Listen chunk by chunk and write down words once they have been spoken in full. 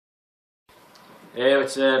Hey,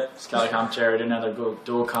 what's up? It's CALICOMMENTARY. Did another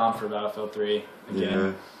dual comp for Battlefield 3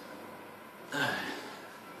 again. Yeah.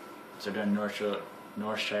 So doing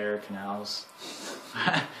Northshire Canals.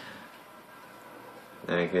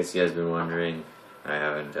 In case you guys been wondering, I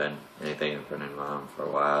haven't done anything in brennanmom for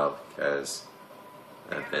a while because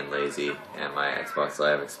I've been lazy and my Xbox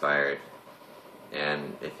Live expired.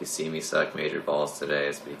 And if you see me suck major balls today,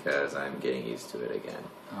 it's because I'm getting used to it again.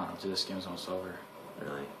 Oh, dude, this game's almost over.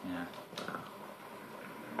 Really? Yeah. Wow.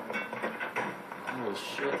 Holy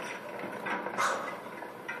shit.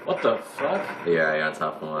 What the fuck? Yeah, I got on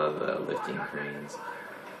top of one of the lifting cranes.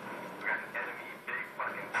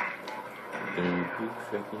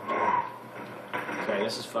 Okay,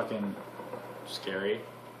 this is fucking scary.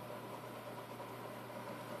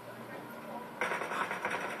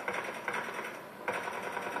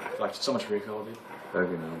 Like, so much recoil, dude.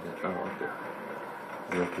 Fucking on that. Oh, okay.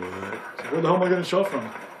 Where the hell am I gonna shot from?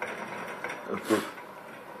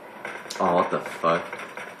 Oh, what the fuck?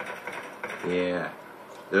 Yeah.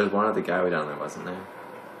 There was one other guy way down there, wasn't there?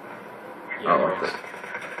 Yeah, oh, there what is. the...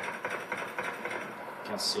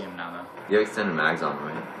 Can't see him now, though. You have extended mags on,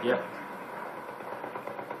 right? Yep.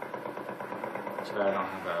 Too bad I don't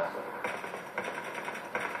have a...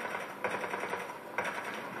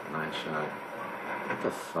 Nice shot. What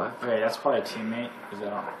the fuck? Okay, that's probably a teammate, because I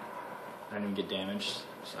didn't even get damaged,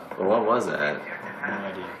 so... Well, what was that? No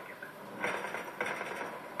idea.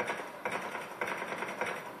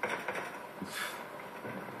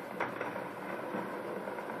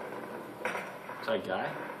 Is that a guy?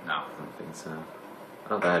 No. I don't think so.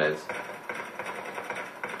 Oh, that is.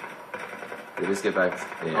 Did he just get back?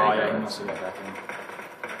 Oh yeah, he must have got back in.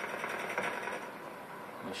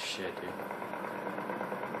 Holy shit, dude.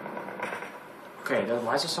 Okay,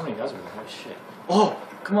 why is there so many guys over there? Holy shit. Oh!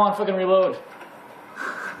 Come on, fucking reload!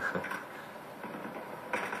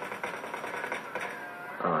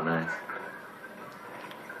 Oh, nice.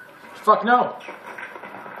 Fuck no!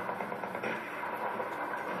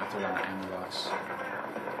 I threw down an ammo box.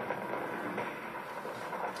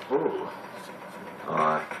 Ooh.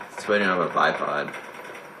 Oh, it's waiting on a bipod.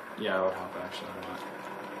 Yeah, that would help actually a lot.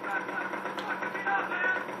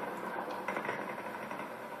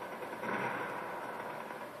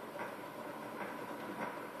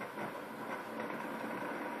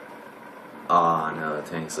 Oh no, the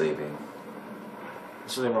tank's leaving.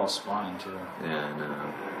 So they were all spawning too. Yeah, I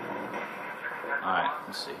know. Alright,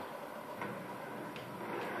 let's see.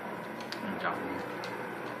 I'm gonna jump in here.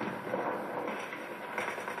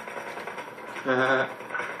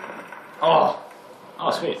 Oh!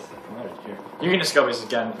 Oh, sweet. Here. You can just go this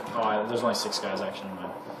again. Oh, there's only 6 guys actually. Never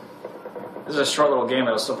mind. This is a short little game,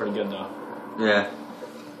 but it was still pretty good though. Yeah.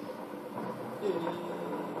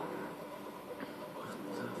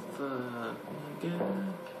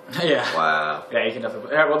 Yeah. Wow. Yeah, you can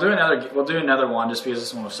definitely. Yeah, we'll do another one just because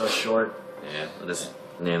this one was so short. Yeah, we'll just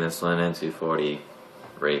name this one N240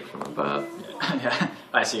 Rape from Above. Yeah.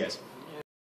 Alright, see you guys.